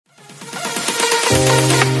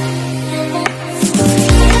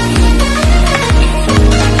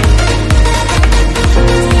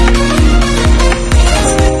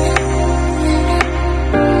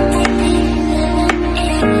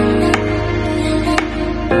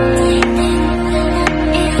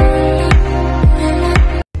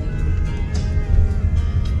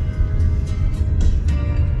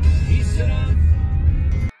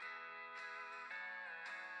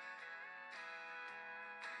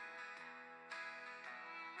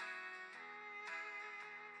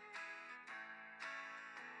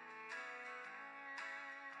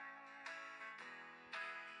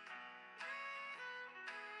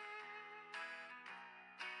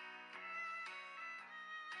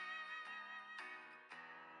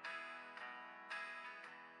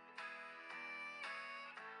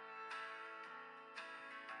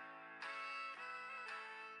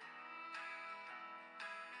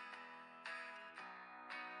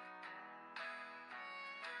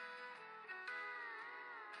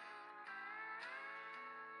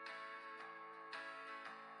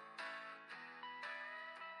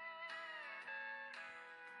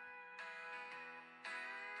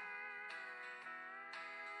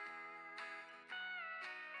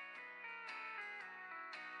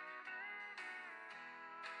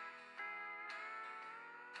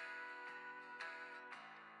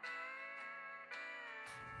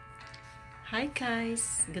Hi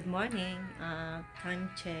guys, good morning.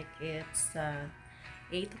 Time check, it's 8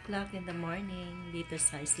 o'clock in the morning dito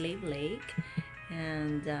sa Slave Lake,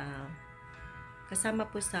 and kasama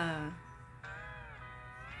po sa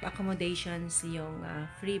accommodations yung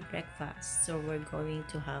free breakfast. So we're going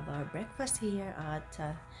to have our breakfast here at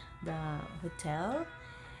the hotel,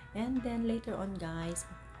 and then later on guys,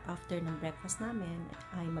 after ng breakfast namin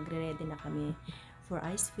ay magre-ready na kami for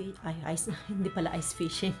hindi pala ice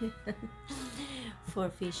fishing for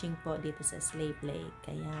fishing po dito sa Slave Lake.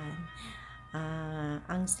 Ayan.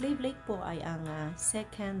 Ang Slave Lake po ay ang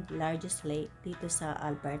second largest lake dito sa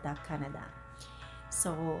Alberta, Canada.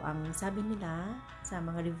 So, ang sabi nila sa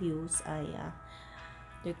mga reviews ay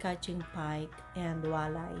they're catching pike and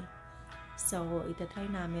walleye. So, itatry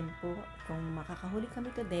namin po kung makakahuli kami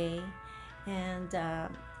today. And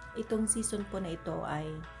itong season po na ito ay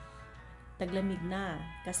taglamig na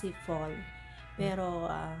kasi fall, pero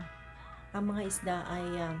ang mga isda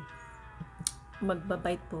ay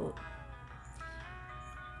magbabite po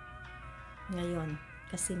ngayon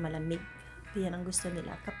kasi malamig. Yan ang gusto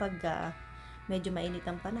nila. Kapag medyo mainit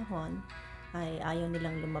ang panahon ay ayaw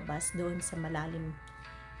nilang lumabas doon sa malalim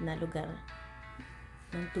na lugar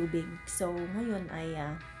ng tubig. So ngayon ay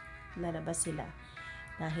lalabas sila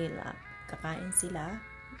dahil kakain sila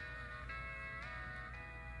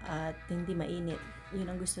at hindi mainit. Yun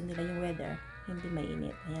ang gusto nila, yung weather, hindi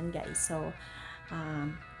mainit. Ayan guys, so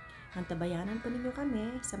antabayanan po ninyo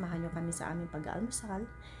kami, samahan nyo kami sa aming pag-aalmusal,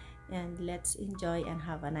 and let's enjoy and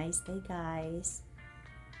have a nice day guys.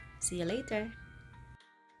 See you later.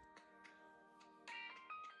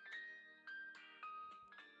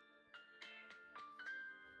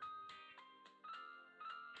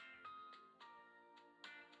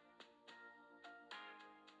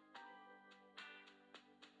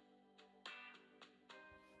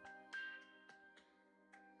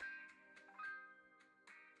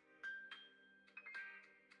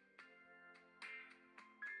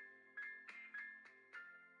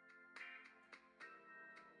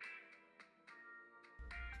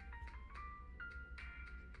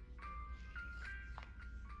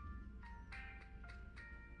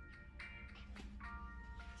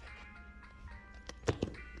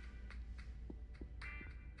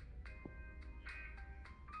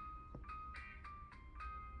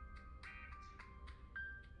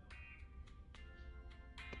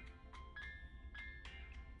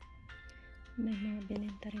 May mga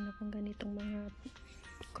binenta rin akong ganitong mga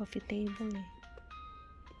coffee table eh.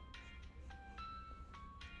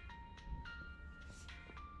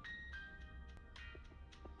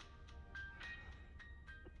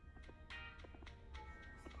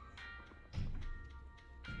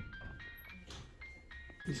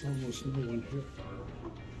 There's almost no one here.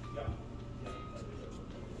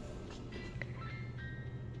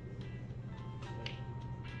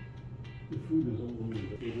 The food is all over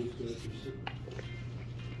the table.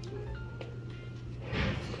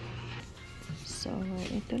 So,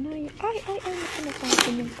 ito na yung... Ay!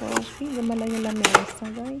 Napatapon yung coffee. Gumala yung lamesa,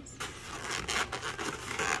 guys.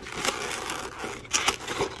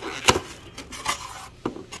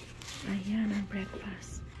 Ayan ang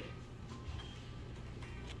breakfast.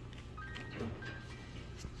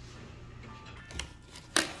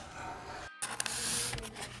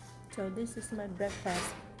 So, this is my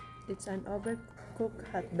breakfast. It's an overcooked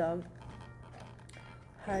hot dog.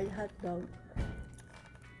 Hard hot dog.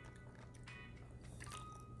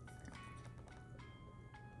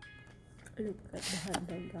 Look at the hot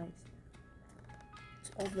dog, guys.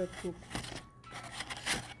 It's overcooked.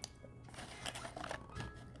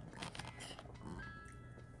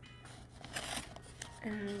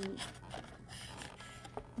 And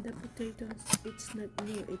the potatoes, it's not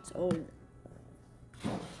new, it's old.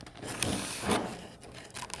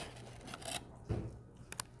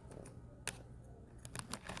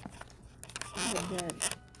 The bread.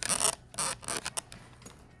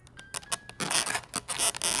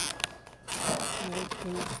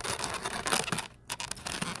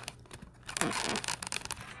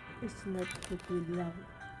 It's not cooked with love.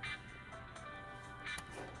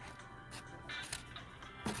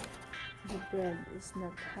 The bread is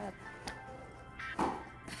not hot.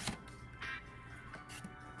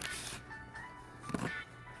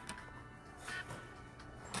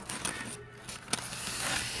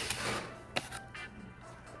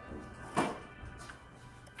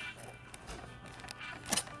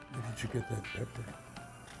 Where did you get that pepper?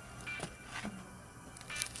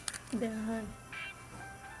 There.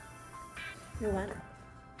 You want?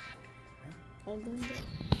 Hold on there.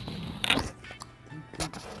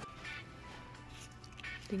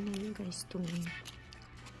 Tingnan nyo guys, itong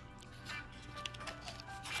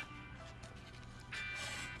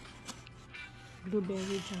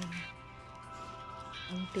blueberry jam.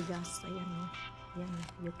 Ang tigas, ayan o. Ayan,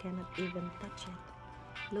 you cannot even touch it.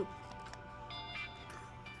 Look.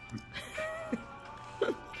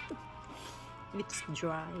 It's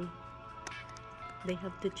dry. They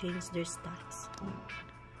have to change their stacks.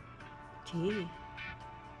 Gee.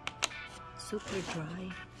 Super dry.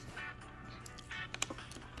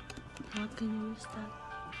 How can you use that?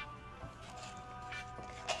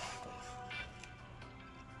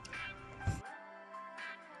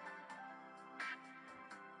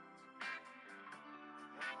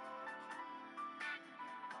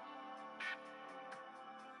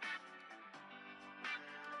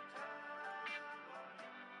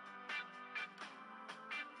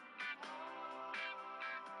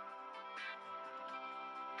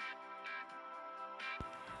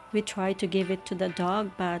 We try to give it to the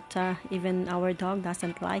dog, but even our dog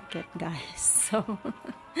doesn't like it, guys. So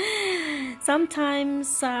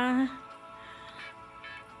sometimes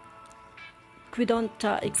we don't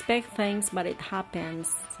expect things, but it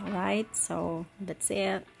happens, right? So that's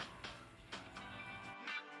it.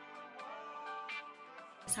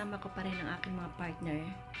 Kasama ko pa rin ang aking mga partner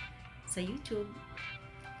sa YouTube.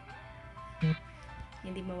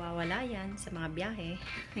 Hindi mawawala yan sa mga biyahe.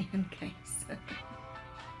 Ayan guys.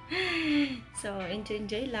 So,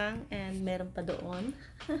 enjoy lang. And meron pa doon.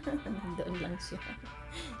 Nandoon lang siya.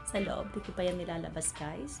 Sa loob. Di ko pa yan nilalabas,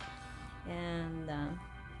 guys. And,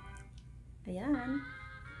 ayan.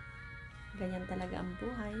 Ganyan talaga ang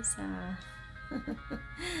buhay sa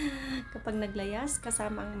kapag naglayas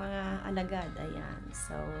kasama ang mga alagad. Ayan.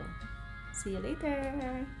 So, see you later.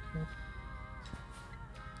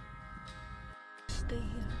 Stay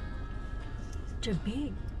here. They're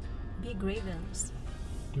big. Big ravens.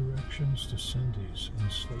 Directions to Cindy's in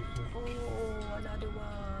Slate Lake. Oh, another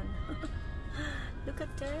one. Look at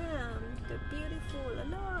them. They're beautiful.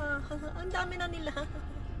 Ala, ang dami na nila.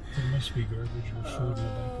 There must be garbage or food in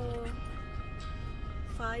the back.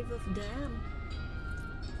 5 of them.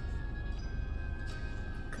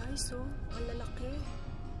 Guys, oh, ang lalaki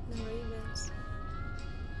ng ravens.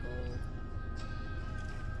 Oh.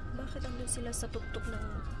 Bakit andun sila sa tuktok ng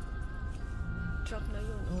truck na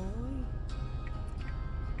yun? Oy.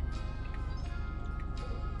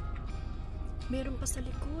 Meron pa sa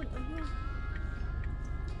likod. Ayun.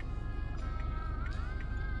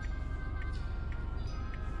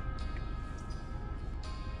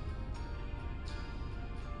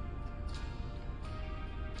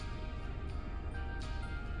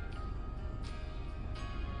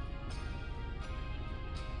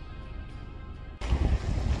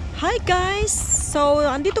 Hi guys! So,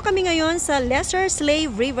 andito kami ngayon sa Lesser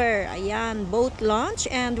Slave River. Ayan, boat launch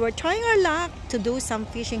and we're trying our luck to do some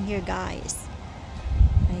fishing here, guys.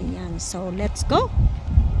 Ayan, so let's go!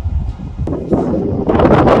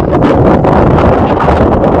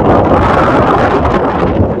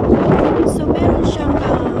 So, meron siyang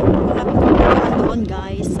malapit doon,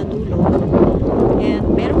 guys, sa dulo. And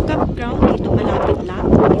meron campground dito malapit lang.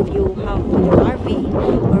 If you have your RV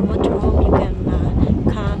or motorhome, you can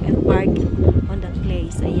come and park on that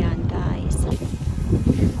place. Ayan, guys.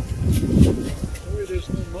 Sorry, there's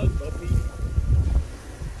no mud, puppy.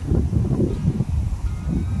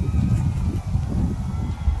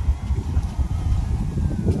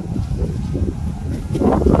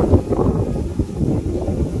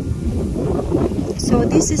 So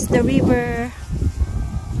this is the river,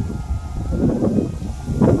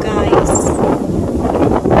 guys.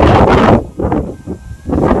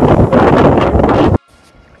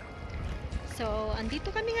 So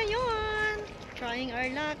andito kami ngayon, trying our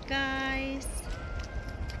luck, guys.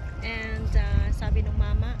 And sabi ng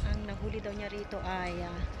mama, ang nahuli daw niya rito ay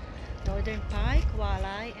northern pike,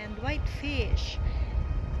 walleye, and whitefish.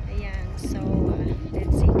 Ayan, so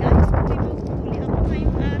let's see guys kung may mahuhuli ako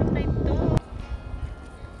ngayong araw na ito.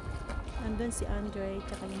 Andun si Andre,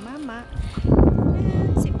 tsaka yung mama,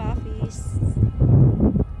 and si Buffy's.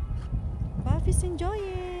 Buffy's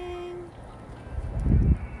enjoying.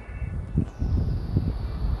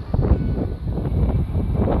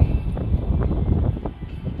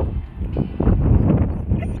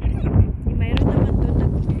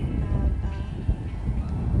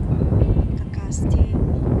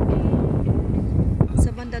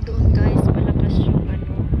 Doon guys, malakas yung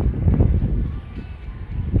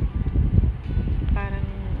parang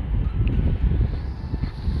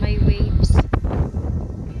may waves.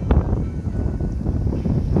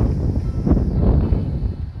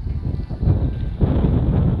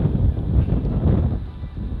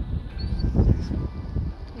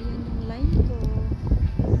 Ayan yung line ko.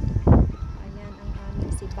 Ayan ang aming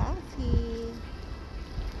si Buffy.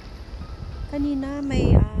 Kanina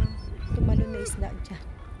may tumalon na isda dyan.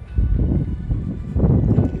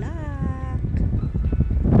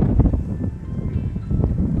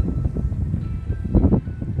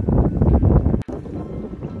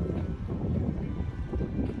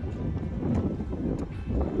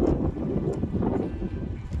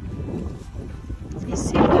 Is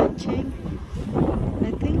he watching?